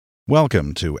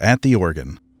Welcome to At the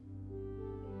Organ.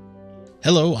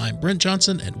 Hello, I'm Brent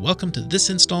Johnson, and welcome to this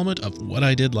installment of What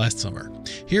I Did Last Summer.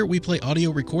 Here we play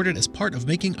audio recorded as part of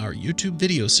making our YouTube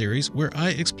video series where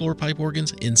I explore pipe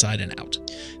organs inside and out.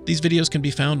 These videos can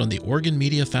be found on the Organ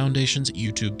Media Foundation's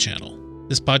YouTube channel.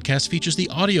 This podcast features the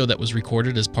audio that was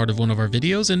recorded as part of one of our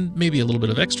videos and maybe a little bit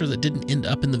of extra that didn't end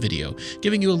up in the video,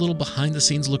 giving you a little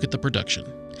behind-the-scenes look at the production.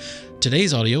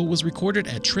 Today's audio was recorded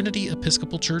at Trinity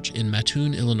Episcopal Church in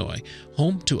Mattoon, Illinois,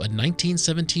 home to a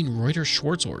 1917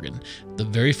 Reuter-Schwartz organ, the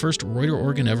very first Reuter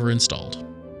organ ever installed.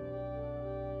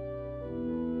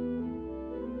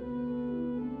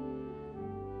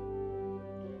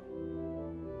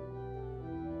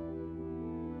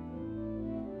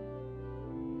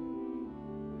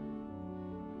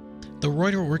 The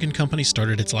Reuter Organ Company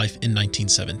started its life in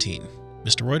 1917.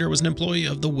 Mr. Reuter was an employee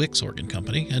of the Wix Organ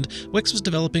Company, and Wix was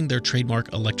developing their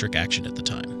trademark electric action at the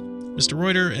time. Mr.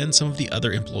 Reuter and some of the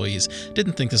other employees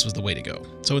didn't think this was the way to go,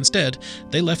 so instead,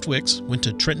 they left Wix, went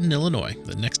to Trenton, Illinois,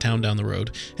 the next town down the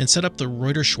road, and set up the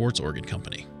Reuter-Schwartz Organ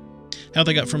Company. How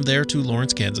they got from there to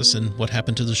Lawrence, Kansas, and what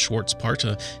happened to the Schwartz part,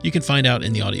 you can find out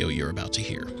in the audio you're about to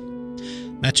hear.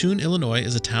 Mattoon, Illinois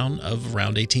is a town of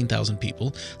around 18,000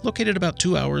 people, located about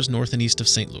 2 hours north and east of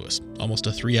St. Louis, almost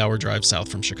a 3-hour drive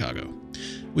south from Chicago.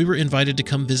 We were invited to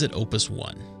come visit Opus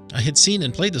 1. I had seen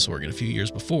and played this organ a few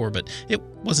years before, but it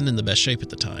wasn't in the best shape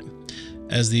at the time.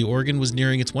 As the organ was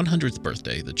nearing its 100th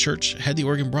birthday, the church had the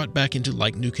organ brought back into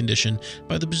like-new condition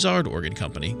by the Buzard Organ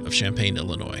Company of Champaign,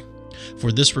 Illinois.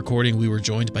 For this recording, we were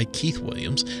joined by Keith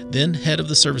Williams, then head of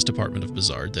the service department of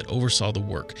Buzard that oversaw the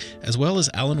work, as well as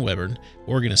Alan Webern,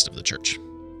 organist of the church.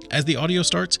 As the audio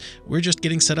starts, we're just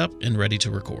getting set up and ready to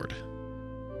record.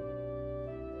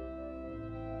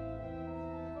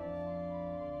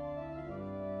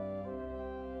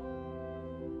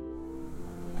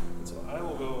 So I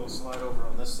will go slide over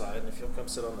on this side, and if you'll come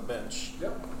sit on the bench.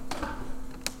 Yep.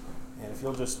 And if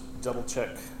you'll just double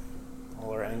check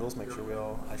all our angles, make sure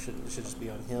it should just be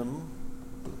on him.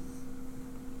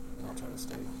 And I'll try to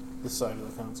stay this side of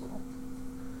the console.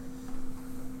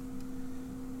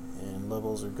 And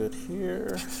levels are good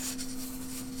here.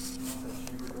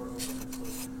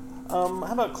 How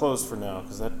about closed for now?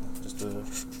 Because that just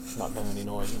not done any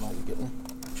noise you might be getting.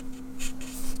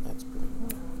 That's pretty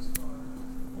good.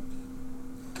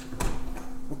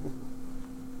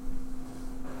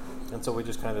 And so we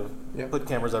just kind of put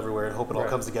cameras everywhere and hope it all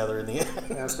comes together in the end.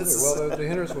 Absolutely. Well, the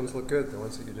Hinders ones look good, the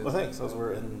ones that you did. Well, thanks. Those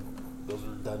were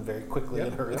done very quickly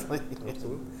and hurriedly. Yeah,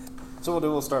 absolutely. So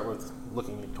we'll start with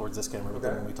looking towards this camera, but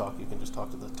then when we talk, you can just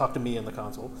talk to me in the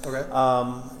console. Okay.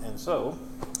 And so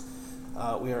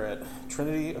we are at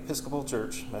Trinity Episcopal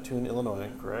Church, Mattoon, Illinois,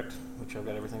 correct? Make sure I've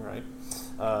got everything right.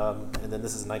 And then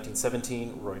this is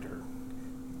 1917 Reuter,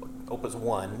 Opus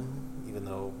 1, even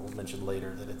though we'll mention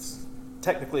later that it's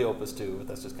technically Opus 2, but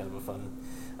that's just kind of a fun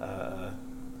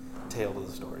tale to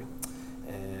the story.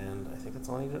 And I think that's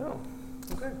all I need to know.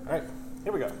 Okay. All right,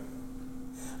 here we go.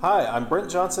 Hi, I'm Brent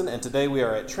Johnson, and today we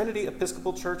are at Trinity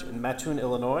Episcopal Church in Mattoon,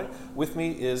 Illinois. With me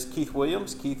is Keith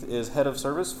Williams. Keith is head of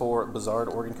service for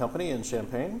Buzard Organ Company in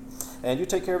Champaign, and you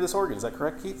take care of this organ. Is that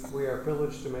correct, Keith? We are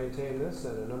privileged to maintain this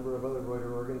and a number of other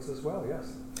Reuter organs as well,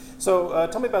 yes. So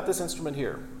tell me about this instrument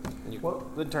here.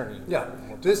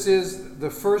 This is the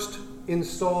first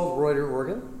installed Reuter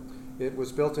organ. It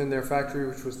was built in their factory,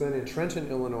 which was then in Trenton,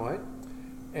 Illinois,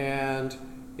 and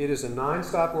it is a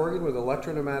 9-stop organ with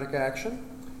electro-pneumatic action,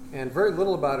 and very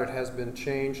little about it has been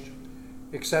changed,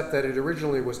 except that it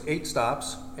originally was 8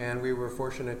 stops, and we were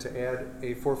fortunate to add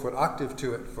a 4-foot octave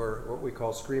to it for what we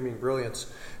call screaming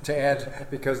brilliance to add,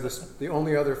 because the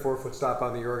only other 4-foot stop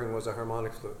on the organ was a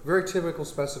harmonic flute. Very typical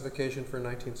specification for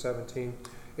 1917.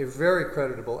 A very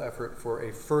creditable effort for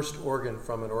a first organ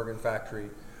from an organ factory.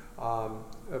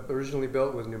 Originally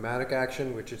built with pneumatic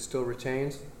action, which it still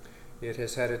retains. It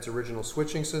has had its original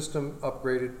switching system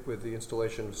upgraded with the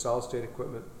installation of solid-state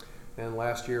equipment. And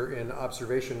last year, in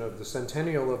observation of the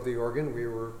centennial of the organ, we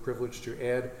were privileged to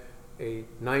add a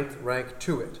 9th rank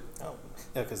to it. Oh,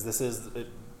 yeah, because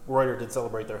Reuter did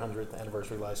celebrate their 100th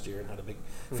anniversary last year and had a big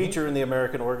feature in the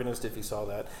American Organist, if you saw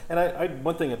that. And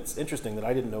one thing that's interesting that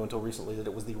I didn't know until recently, that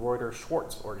it was the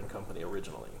Reuter-Schwartz Organ Company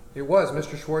originally. It was.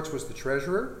 Mr. Schwartz was the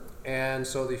treasurer, and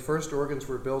so the first organs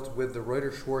were built with the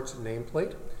Reuter-Schwartz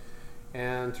nameplate.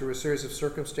 And through a series of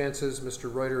circumstances,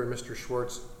 Mr. Reuter and Mr.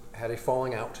 Schwartz had a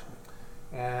falling out.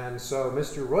 And so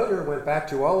Mr. Reuter went back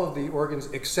to all of the organs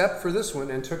except for this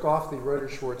one and took off the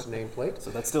Reuter-Schwartz nameplate.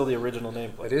 So that's still the original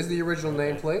nameplate? It is the original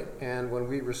nameplate, and when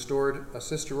we restored a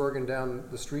sister organ down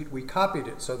the street, we copied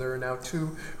it. So there are now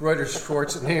 2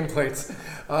 Reuter-Schwartz nameplates.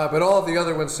 But all of the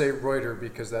other ones say Reuter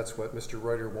because that's what Mr.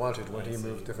 Reuter wanted when he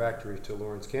moved the factory to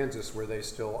Lawrence, Kansas, where they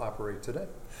still operate today.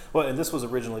 Well, and this was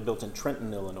originally built in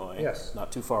Trenton, Illinois. Yes. Not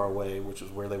too far away, which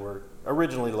is where they were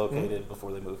originally located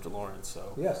before they moved to Lawrence.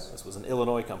 So yes. This was an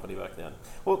Illinois company back then.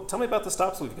 Well, tell me about the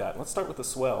stops we've got. Let's start with the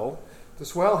swell. The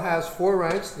swell has 4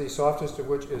 ranks, the softest of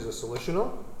which is a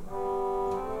solitional.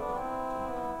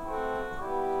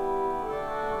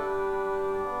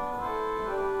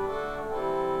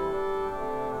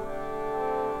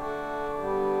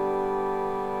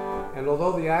 And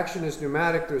although the action is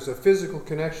pneumatic, there's a physical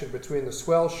connection between the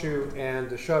swell shoe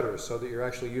and the shutters, so that you're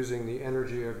actually using the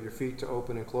energy of your feet to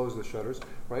open and close the shutters.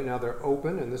 Right now they're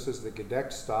open, and this is the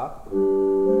gedeckt stop. And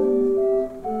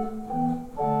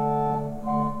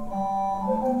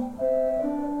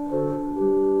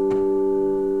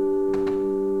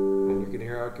you can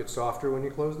hear how it gets softer when you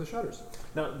close the shutters.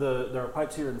 Now, there are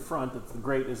pipes here in front that the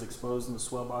grate is exposed and the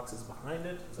swell box is behind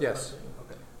it? Is that Yes.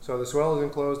 Okay. So the swell is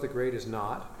enclosed, the grate is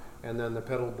not. And then the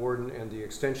pedal borden and the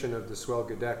extension of the swell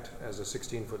gedeckt as a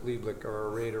 16-foot Lieblich are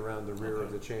arrayed around the rear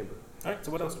of the chamber. All right,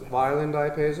 so what else do we have? Violin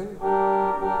diapason.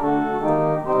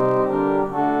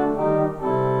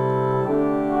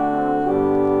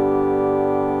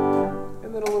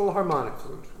 And then a little harmonic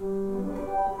flute.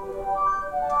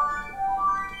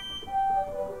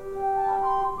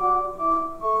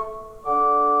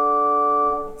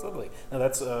 That's lovely. Now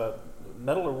that's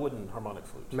metal or wooden harmonic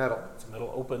flute? Metal. It's a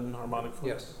metal open harmonic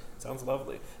flute? Yes. Sounds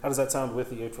lovely. How does that sound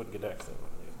with the 8-foot gedeckt?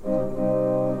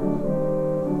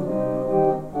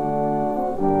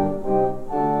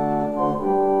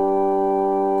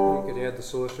 You could add the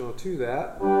solitional to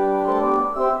that.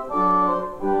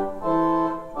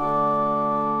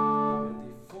 And the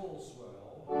full swell.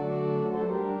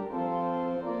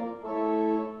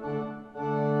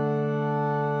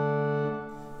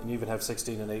 And you even have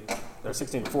 16 and 8, or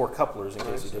 16 and 4 couplers in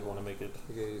case you did want to make it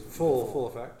Okay, full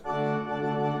effect.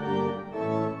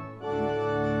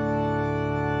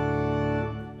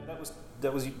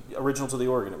 That was original to the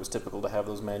organ. It was typical to have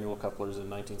those manual couplers in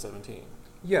 1917.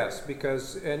 Yes,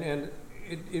 because it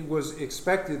was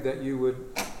expected that you would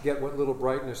get what little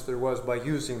brightness there was by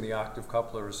using the octave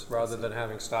couplers rather than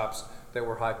having stops that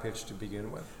were high pitched to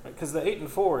begin with. Because the 8 and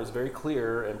 4 is very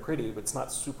clear and pretty, but it's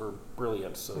not super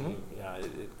brilliant. So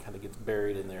it kind of gets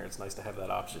buried in there. It's nice to have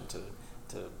that option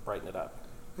to brighten it up.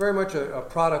 Very much a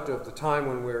product of the time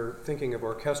when we're thinking of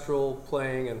orchestral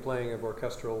playing and playing of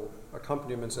orchestral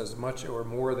accompaniments as much or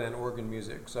more than organ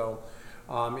music. So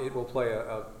it will play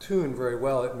a tune very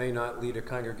well. It may not lead a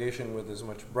congregation with as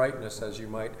much brightness as you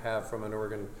might have from an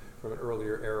organ from an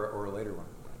earlier era or a later one.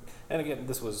 And again,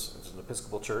 this was an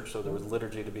Episcopal church, so there was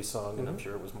liturgy to be sung, and I'm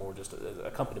sure it was more just an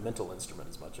accompanimental instrument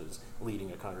as much as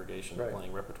leading a congregation and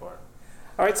playing repertoire.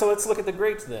 All right, so let's look at the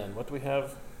grate then. What do we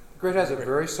have? The grate has a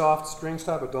very soft string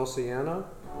stop, a dulciana.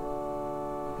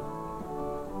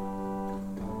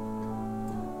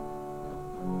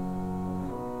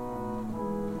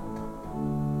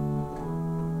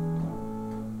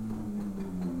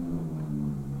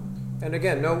 And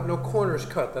again, no corners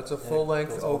cut. That's a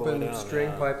full-length open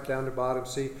string pipe down to bottom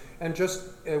C. And just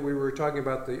we were talking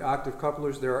about the octave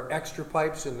couplers. There are extra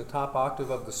pipes in the top octave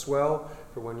of the swell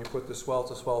for when you put the swell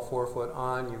to swell 4-foot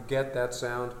on. You get that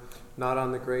sound, not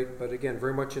on the grate, but again,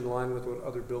 very much in line with what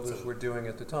other builders were doing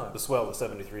at the time. The swell is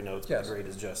 73 notes, but the grate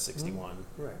is just 61.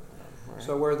 Right. Right.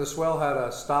 So where the swell had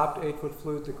a stopped 8-foot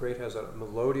flute, the grate has a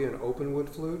melodeon open wood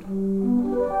flute.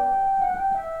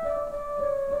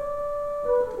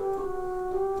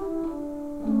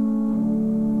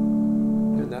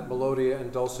 That melodia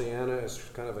and dulciana is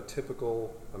kind of a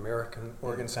typical American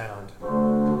organ sound.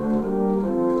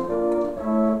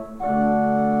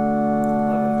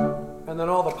 And then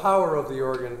all the power of the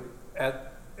organ,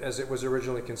 as it was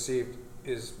originally conceived,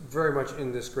 is very much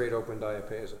in this great open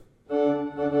diapason.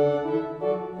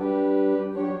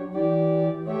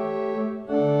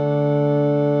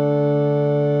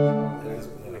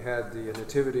 We had the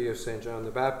Nativity of St. John the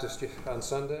Baptist on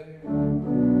Sunday.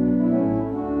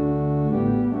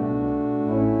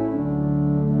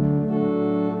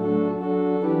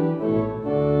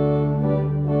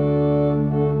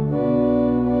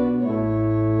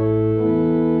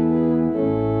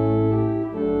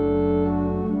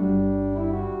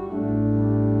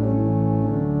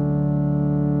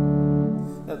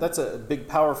 that's a big,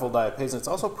 powerful diapason. It's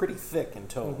also pretty thick in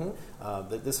tone.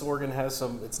 This organ has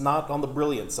some. It's not on the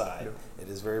brilliant side. It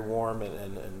is very warm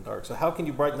and dark. So how can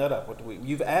you brighten that up?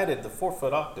 You've added the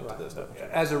 4-foot octave to this, haven't you?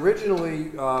 As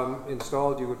originally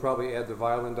installed, you would probably add the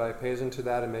violin diapason to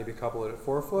that and maybe couple it at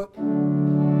 4-foot.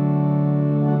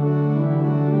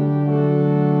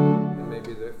 And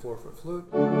maybe the 4-foot flute.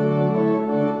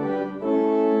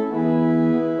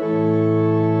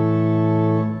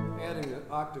 Adding the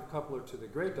octave coupler to the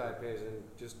great diapason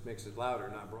just makes it louder,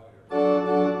 not brighter.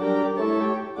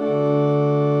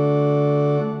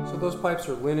 So those pipes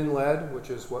are linen lead, which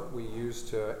is what we use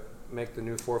to make the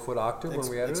new 4-foot octave when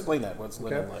we added it. Explain that. What's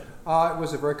linen lead? It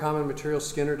was a very common material.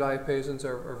 Skinner diapasons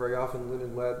are very often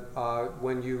linen lead.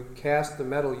 When you cast the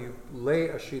metal, you lay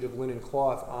a sheet of linen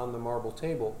cloth on the marble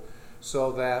table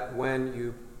so that when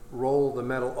you roll the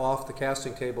metal off the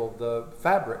casting table, the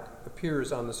fabric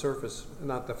appears on the surface,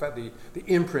 not the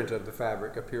imprint of the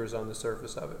fabric appears on the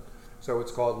surface of it. So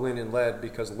it's called linen lead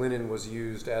because linen was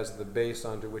used as the base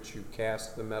onto which you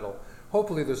cast the metal.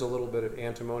 Hopefully there's a little bit of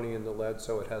antimony in the lead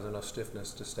so it has enough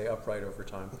stiffness to stay upright over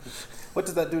time. What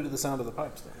does that do to the sound of the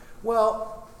pipes then?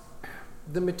 Well,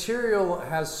 the material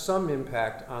has some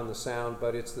impact on the sound,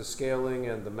 but it's the scaling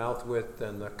and the mouth width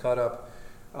and the cut up.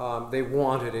 They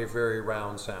wanted a very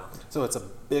round sound. So it's a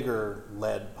bigger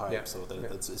lead pipe, so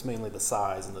it's mainly the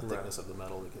size and the thickness of the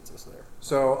metal that gets us there.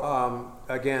 So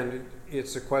again,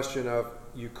 it's a question of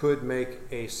you could make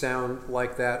a sound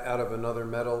like that out of another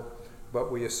metal,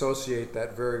 but we associate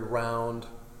that very round,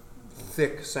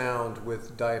 thick sound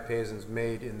with diapasons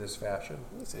made in this fashion.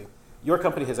 Let's see. Your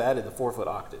company has added the 4-foot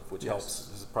octave, which helps.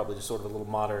 This is probably just sort of a little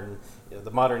modern.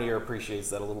 The modern ear appreciates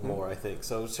that a little more, I think.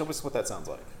 So show us what that sounds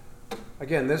like.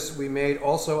 Again, this we made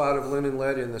also out of linen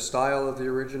lead in the style of the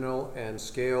original and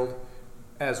scaled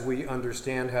as we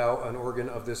understand how an organ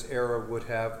of this era would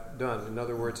have done. In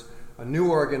other words, a new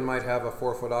organ might have a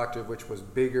 4-foot octave which was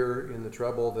bigger in the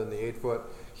treble than the 8-foot.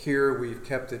 Here we've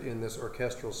kept it in this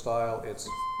orchestral style. It's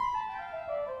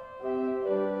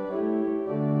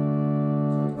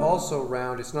also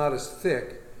round. It's not as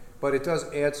thick, but it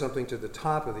does add something to the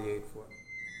top of the 8-foot.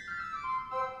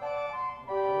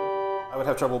 I would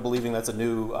have trouble believing that's a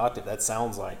new octave. That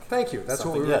sounds like. Thank you. That's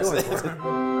what we were going for.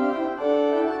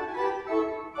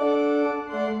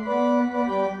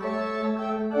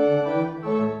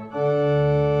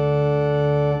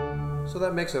 So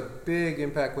that makes a big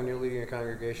impact when you're leading a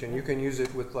congregation. You can use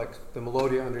it with like the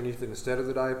melodia underneath it instead of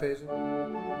the diapason.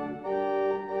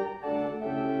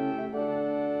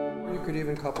 Or you could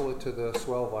even couple it to the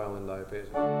swell violin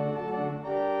diapason.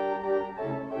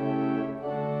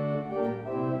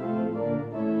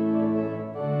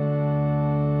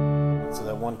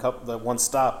 That one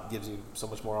stop gives you so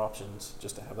much more options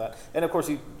just to have that. And of course,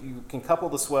 you can couple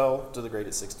the swell to the grade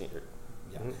at 16.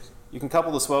 You can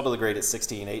couple the swell to the grade at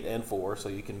 16, 8, and 4, so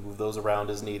you can move those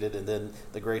around as needed. And then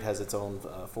the grade has its own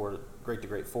grade to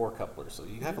grade 4 couplers. So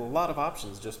you have a lot of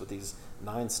options just with these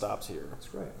 9 stops here. That's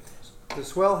great. The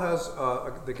swell has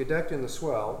the gedect in the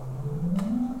swell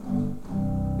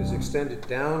is extended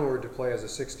downward to play as a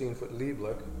 16-foot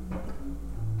Lieblich.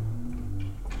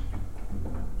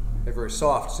 A very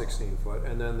soft 16-foot,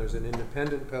 and then there's an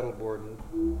independent pedal board.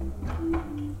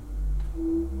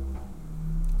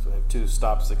 So we have 2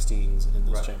 stop 16s in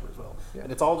this Right. chamber as well. Yeah.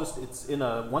 And it's in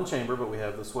a one chamber, but we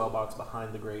have the swell box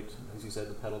behind the grate. As you said,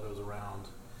 the pedal goes around.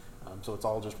 So it's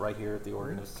all just right here at the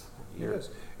organist ear. It is.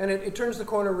 And it turns the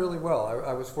corner really well.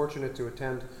 I was fortunate to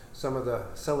attend some of the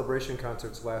celebration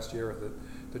concerts last year.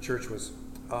 The church was,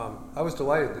 I was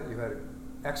delighted that you had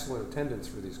excellent attendance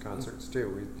for these concerts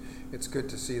too. It's good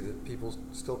to see that people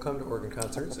still come to organ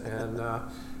concerts and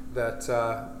that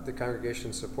the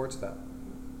congregation supports that.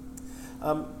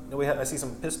 I see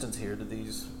some pistons here. Do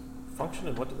these function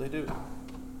and what do they do?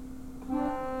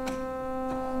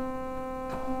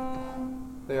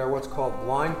 They are what's called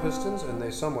blind pistons and they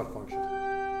somewhat function.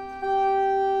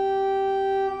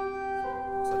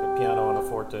 It's like a piano and a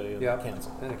forte and a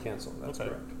cancel. And a cancel, that's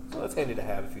correct. So that's handy to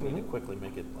have if you need to quickly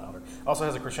make it louder. Also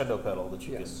has a crescendo pedal that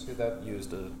you can use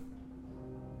to...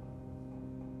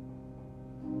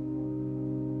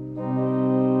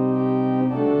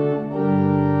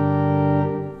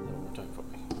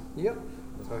 Yep.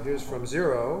 So here's from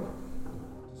 0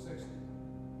 to 60.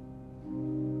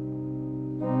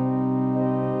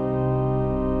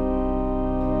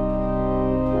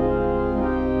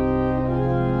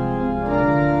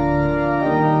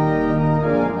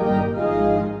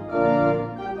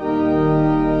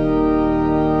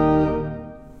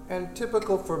 And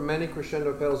typical for many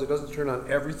crescendo pedals, it doesn't turn on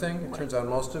everything. It turns on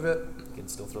most of it. You can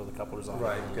still throw the couplers on.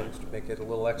 Right. You can make it a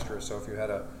little extra. So if you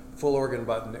had a full organ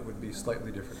button, it would be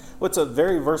slightly different. Well, it's a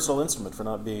very versatile instrument for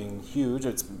not being huge.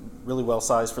 It's really well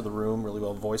sized for the room, really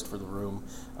well voiced for the room.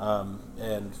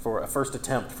 And for a first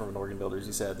attempt from an organ builder, as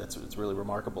you said, it's really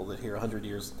remarkable that here 100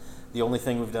 years, the only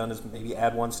thing we've done is maybe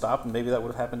add one stop, and maybe that would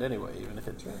have happened anyway, even if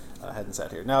it hadn't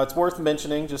sat here. Now, it's worth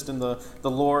mentioning, just in the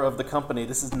lore of the company,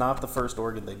 this is not the first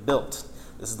organ they built.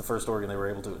 This is the first organ they were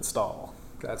able to install.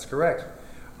 That's correct.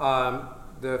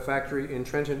 The factory in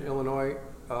Trenton, Illinois,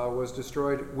 was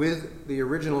destroyed with the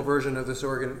original version of this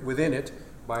organ within it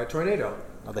by a tornado.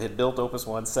 Now, they had built Opus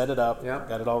 1, set it up, Yeah.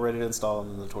 got it all ready to install,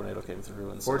 and then the tornado came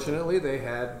through. And Fortunately, they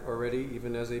had already,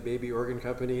 even as a baby organ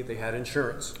company, they had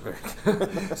insurance.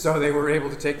 So they were able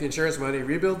to take the insurance money,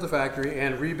 rebuild the factory,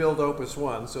 and rebuild Opus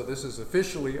 1. So this is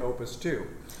officially Opus 2.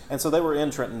 And so they were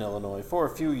in Trenton, Illinois for a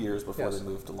few years before Yes. they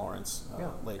moved to Lawrence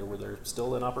later, where they're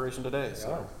still in operation today. So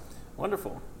Yeah.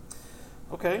 wonderful.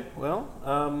 Okay, well,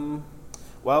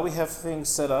 while we have things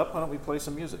set up, why don't we play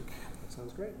some music? That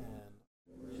sounds great.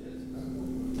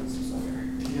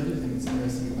 The other thing that's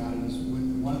interesting about it is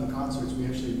when one of the concerts we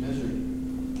actually measured,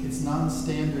 it's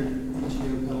non-standard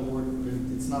HEO pedalboard, but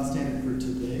it's not standard for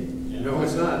today. No,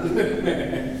 it's not.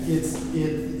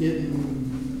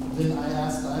 Then I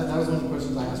asked, that was one of the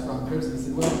questions I asked Ron Pearson. He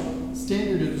said, well,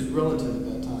 standard is relative at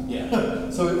that time. Yeah.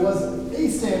 So it was a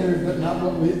standard, but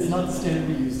it's not the standard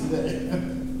we use today.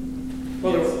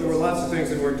 Well, there were lots of things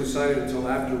that weren't decided until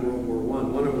after World War I,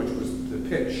 one of which was the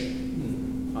pitch.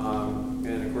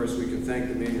 And of course, we can thank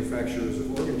the manufacturers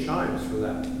of organ chimes for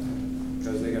that,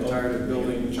 because they got tired of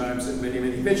building chimes at many,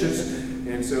 many pitches.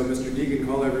 And so Mr. Deegan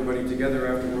called everybody together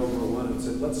after World War I and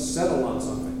said, let's settle on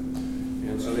something.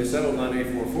 And so they settled on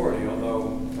A440,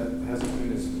 although that hasn't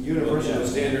been as universal a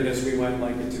standard as we might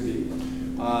like it to be.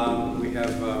 We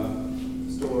have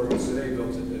still organs today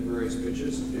built at various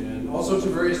pitches and also to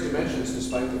various dimensions,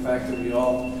 despite the fact that we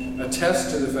all attest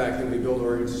to the fact that we build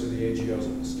organs to the AGO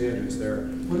standards there.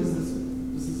 What is this?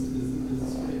 Is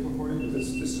this paper for you?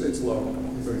 It's low,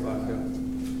 35, yeah.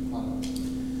 Wow. I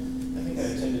think I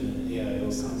attended an AIO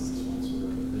conference once where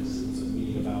there was a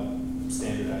meeting about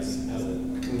standardizing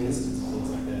pistons and things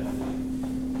like that.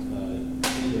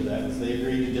 Either that was they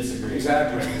agreed to disagree.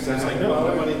 Exactly. So it's like, no,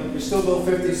 nobody. We still build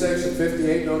 56 and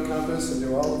 58 note compass and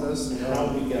do all of this. And How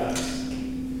we got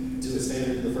to the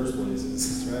standard in the first place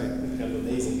is kind of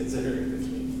amazing considering.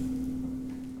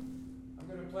 I'm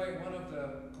going to play one of the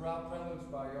chorale preludes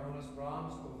by Johannes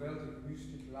Brahms, O Welt, ich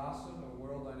müsste dich lassen, O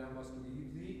world, I now must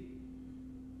leave thee.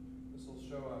 This will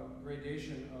show a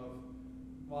gradation of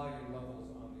volume levels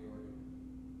on the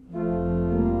organ.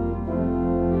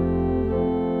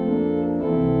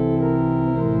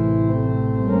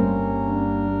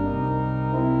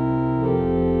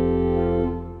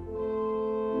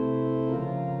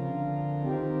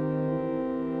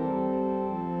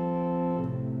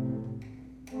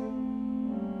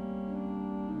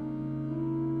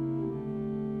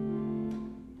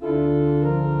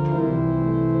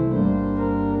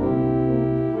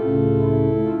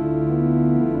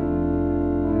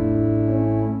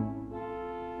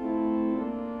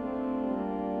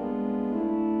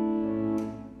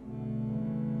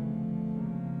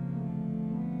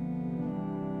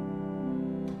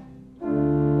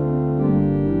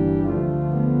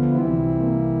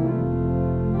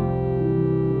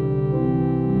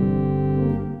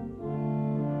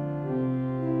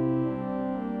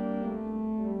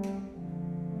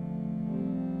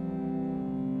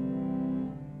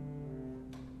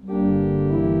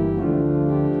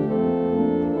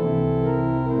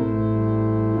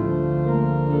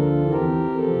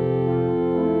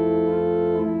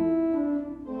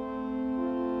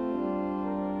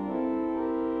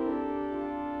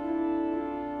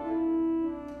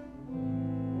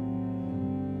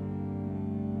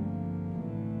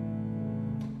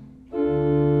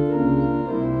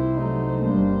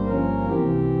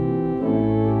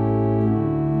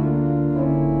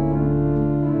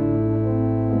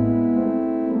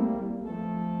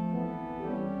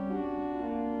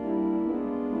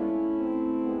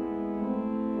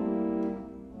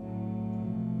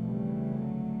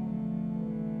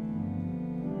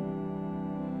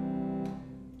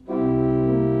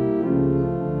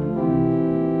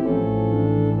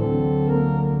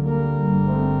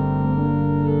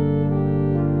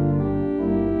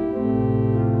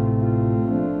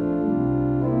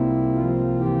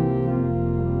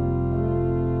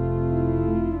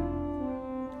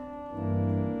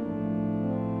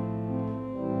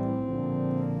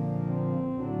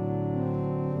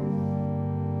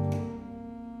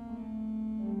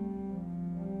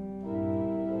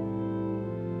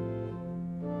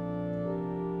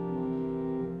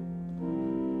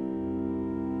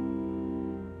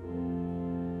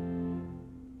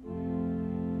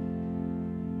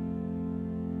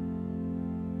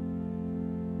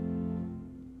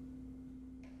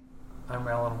 I'm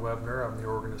Alan Webern. I'm the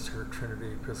organist here at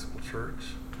Trinity Episcopal Church,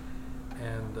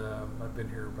 and I've been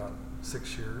here about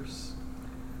 6 years.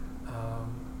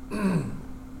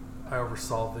 I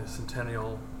oversaw the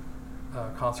Centennial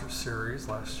concert series.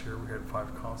 Last year we had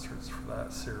 5 concerts for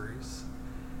that series,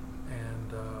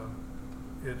 and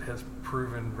it has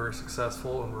proven very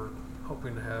successful, and we're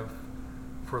hoping to have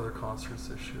further concerts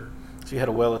this year. So you had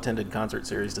a well-attended concert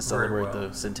series to celebrate well.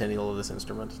 the centennial of this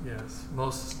instrument. Yes,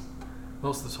 most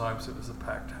of the times it was a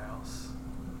packed house.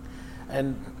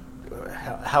 And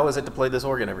how is it to play this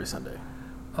organ every Sunday?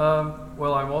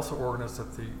 Well, I'm also organist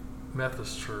at the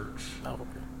Methodist Church, Oh,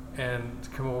 okay. and to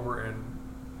come over and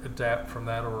adapt from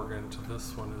that organ to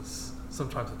this one is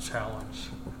sometimes a challenge.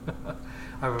 I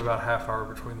have about a half hour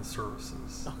between the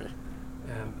services, Okay.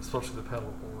 and especially the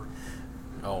pedal board,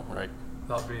 Oh, right.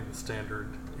 not being the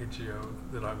standard EGO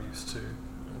that I'm used to.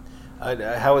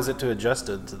 How is it to adjust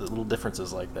to the little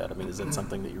differences like that? I mean, is it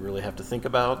something that you really have to think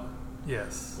about?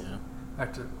 Yes. Yeah. I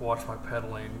have to watch my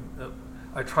pedaling.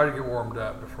 I try to get warmed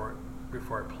up before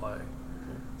I play.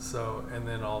 So, and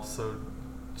then also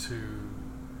to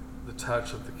the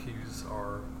touch of the keys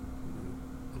are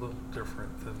a little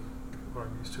different than what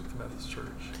I'm used to at the Methodist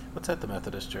Church. What's at the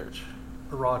Methodist Church?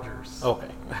 Rogers. Okay.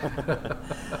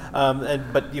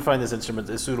 But you find this instrument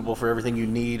is suitable for everything you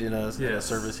need in a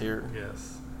service here?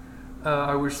 Yes.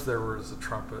 I wish there was a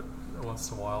trumpet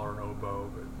once in a while or an oboe,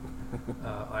 but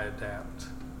I adapt.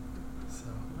 So.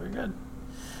 Very good.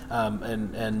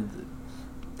 And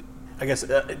I guess,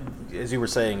 as you were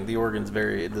saying, the organ's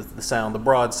the sound, the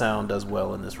broad sound does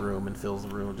well in this room and fills the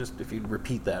room. Just if you'd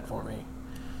repeat that for me.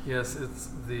 Yes,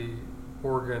 the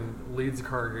organ leads the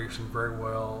congregation very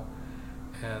well,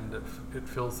 and it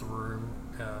fills the room.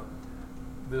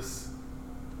 This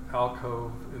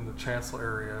alcove in the chancel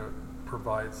area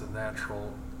provides a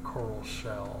natural choral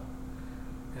shell,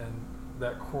 and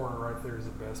that corner right there is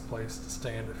the best place to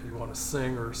stand if you want to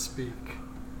sing or speak.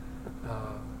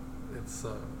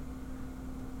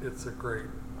 It's a great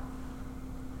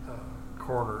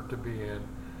corner to be in,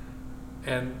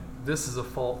 and this is a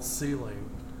false ceiling.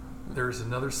 There's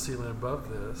another ceiling above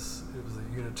this. It was a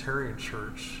Unitarian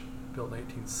church built in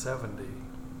 1870,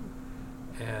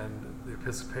 and the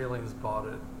Episcopalians bought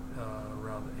it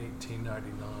around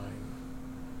 1899,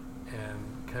 and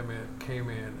came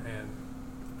in and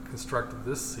constructed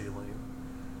this ceiling.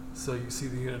 So you see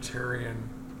the Unitarian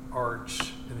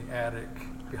arch in the attic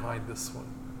behind this one.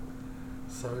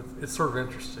 So it's sort of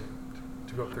interesting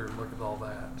to go up there and look at all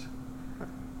that.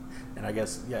 And I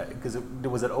guess, because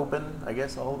was it open, I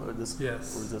guess, this?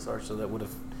 Yes. Or was this arch, so that would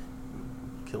have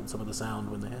killed some of the sound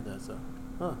when they had that, so.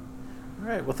 Huh. All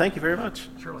right, well, thank you very much.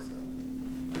 Surely.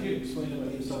 Can you explain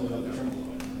about the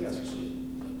tremolo? It's actually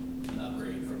an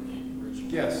upgrade from the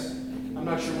original. Yes. I'm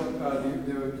not sure what,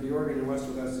 the organ in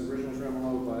Westwood, that's the original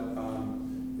tremolo, but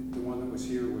the one that was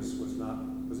here was not,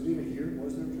 was it even here?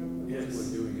 Was there a tremolo? Yes. It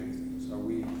wasn't doing anything. So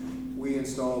we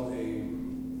installed a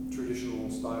traditional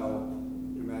style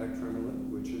pneumatic tremolo,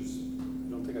 which is,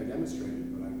 I don't think I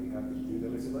demonstrated, but I'd be happy to do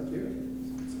that if you'd like to hear it.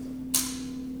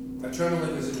 A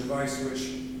tremolo is a device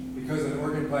which, because an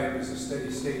organ pipe is a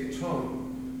steady state tone,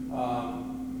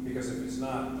 because if it's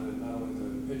not only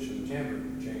the pitch of the timbre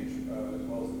change as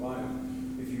well as the volume.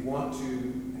 If you want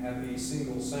to have a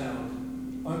single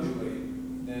sound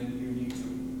undulate, then you need to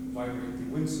vibrate the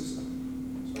wind system.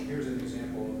 So here's an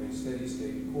example of a steady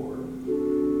state chord, and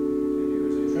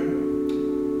here's a tremolo.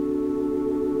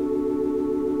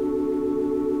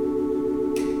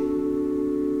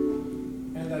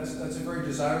 And that's a very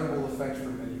desirable effect for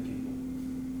many people.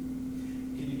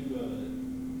 Can you do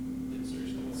a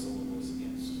insertion of a solo voice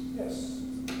against? Yes.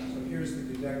 So here's the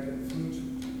didactic flute.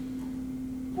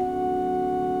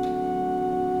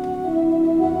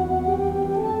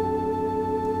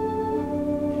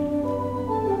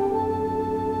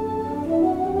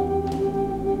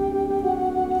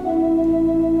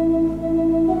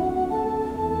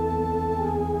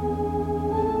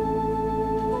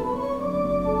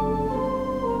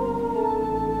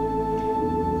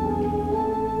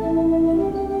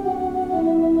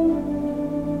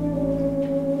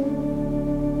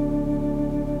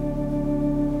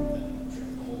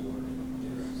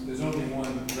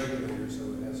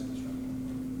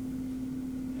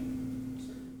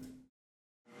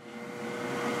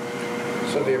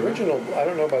 So the original, I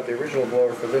don't know about the original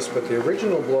blower for this, but the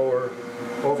original blower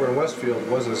over in Westfield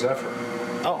was a Zephyr.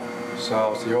 Oh.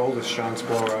 So it's the oldest Shantz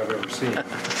blower I've ever seen.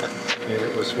 And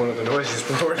it was one of the noisiest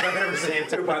blowers I've ever seen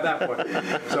too by that point.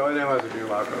 So it was a good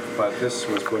lockup. But this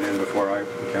was put in before I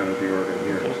encountered the organ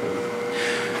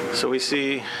here. So we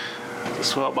see the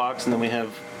swell box, and then we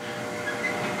have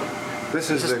This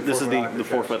is the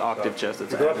 4-foot octave chest.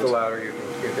 That's If you go up added. the ladder, you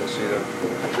can see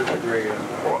the great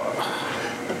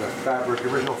the fabric,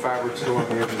 the original fabric still on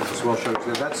the edges as well shows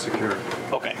that that's secure.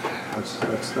 Okay.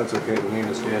 That's okay to lean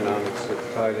and stand on. It's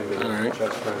tied into the All right.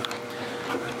 chest frame.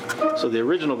 So the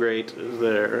original grate is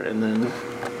there, and then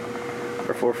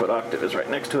our 4-foot octave is right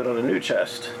next to it on a new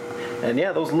chest. And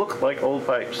yeah, those look like old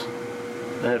pipes,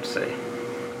 I have to say.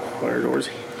 Wire doors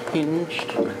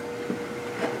hinged.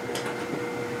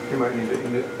 You might need to,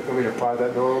 want me to pry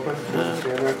that door open? Stand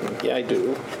there? Yeah, I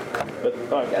do. But,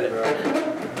 oh, I got it.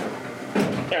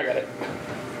 Yeah, I got it.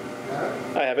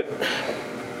 I have it.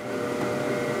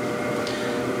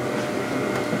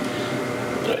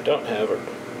 I don't have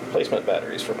replacement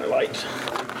batteries for my light.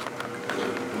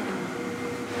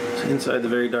 So inside the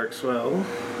very dark swell,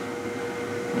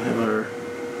 we have our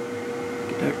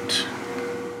duct.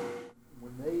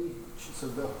 So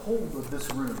the whole of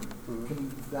this room,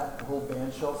 that whole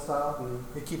band shell style,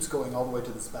 it keeps going all the way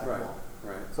to this back wall.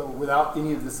 Right. So without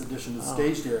any of this addition to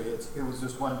staged area, it was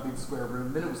just one big square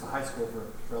room. Then it was the high school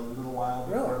for a little while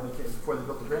before they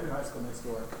built the brand new high school next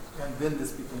door. And then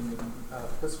this became the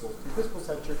Episcopal. The Episcopals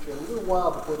had church here a little while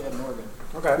before they had an organ.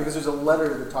 Okay. Because there's a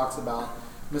letter that talks about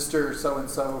Mr.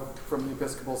 So-and-so from the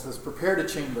Episcopals has prepared a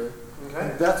chamber.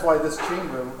 Okay. And that's why this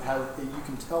chamber has, you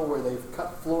can tell where they've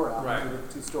cut floor out Right. and made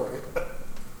it 2-story.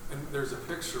 And there's a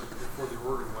picture before the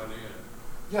organ went in.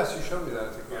 Yes, you showed me that,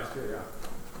 I think, last year,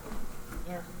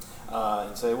 yeah.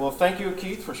 And say, well, thank you,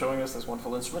 Keith, for showing us this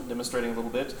wonderful instrument, demonstrating a little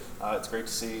bit. It's great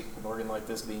to see an organ like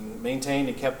this being maintained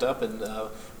and kept up and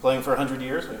playing for 100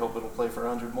 years. We hope it'll play for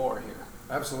 100 more here.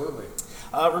 Absolutely.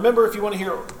 Remember, if you want to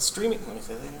hear streaming, let me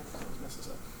say that again. Let's mess this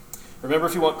up. Remember,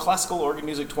 if you want classical organ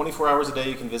music 24 hours a day,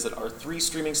 you can visit our 3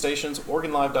 streaming stations,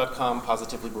 organlive.com,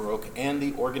 Positively Baroque, and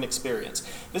The Organ Experience.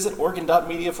 Visit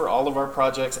organ.media for all of our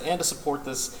projects and to support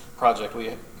this project.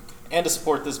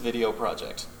 This video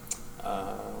project.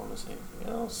 I want to say anything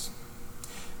else.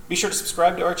 Be sure to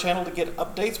subscribe to our channel to get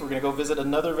updates. We're going to go visit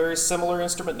another very similar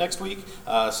instrument next week.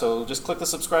 So just click the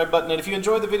subscribe button. And if you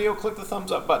enjoyed the video, click the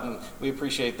thumbs up button. We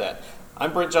appreciate that.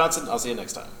 I'm Brent Johnson. I'll see you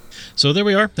next time. So there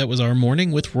we are. That was our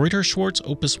morning with Reuter-Schwartz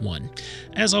Opus 1.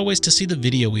 As always, to see the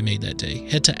video we made that day,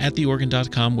 head to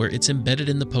attheorgan.com where it's embedded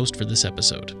in the post for this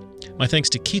episode. My thanks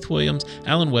to Keith Williams,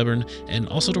 Alan Webern, and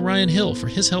also to Ryan Hill for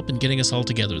his help in getting us all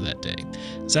together that day.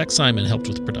 Zach Simon helped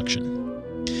with production.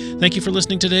 Thank you for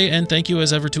listening today, and thank you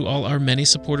as ever to all our many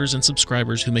supporters and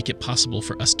subscribers who make it possible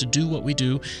for us to do what we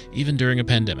do, even during a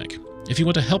pandemic. If you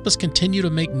want to help us continue to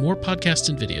make more podcasts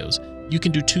and videos, you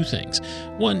can do 2 things.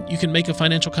 One, you can make a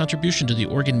financial contribution to the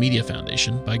Organ Media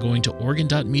Foundation by going to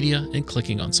organ.media and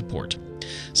clicking on support.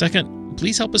 Second,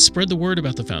 please help us spread the word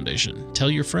about the foundation. Tell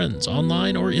your friends,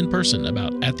 online or in person,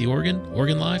 about At the Organ,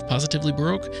 Organ Live, Positively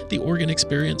Baroque, The Organ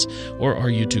Experience, or our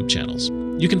YouTube channels.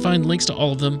 You can find links to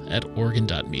all of them at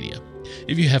organ.media.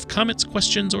 If you have comments,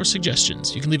 questions, or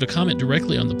suggestions, you can leave a comment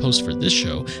directly on the post for this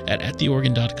show at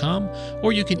theorgan.com,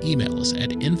 or you can email us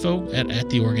at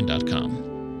info@theorgan.com.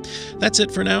 That's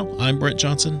it for now. I'm Brent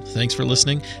Johnson. Thanks for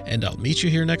listening, and I'll meet you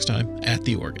here next time at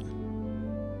The Organ.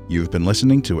 You've been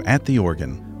listening to At the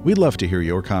Organ. We'd love to hear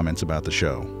your comments about the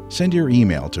show. Send your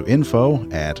email to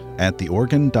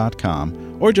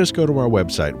info@theorgan.com, or just go to our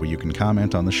website where you can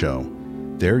comment on the show.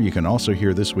 There you can also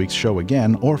hear this week's show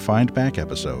again or find back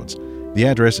episodes. The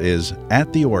address is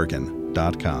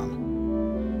attheorgan.com.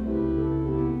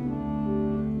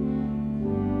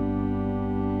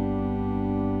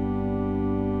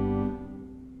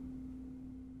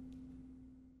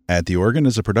 At the Organ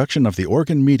is a production of the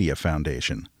Organ Media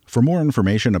Foundation. For more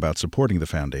information about supporting the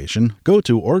foundation, go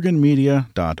to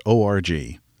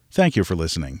organmedia.org. Thank you for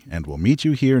listening, and we'll meet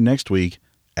you here next week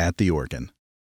at the Organ.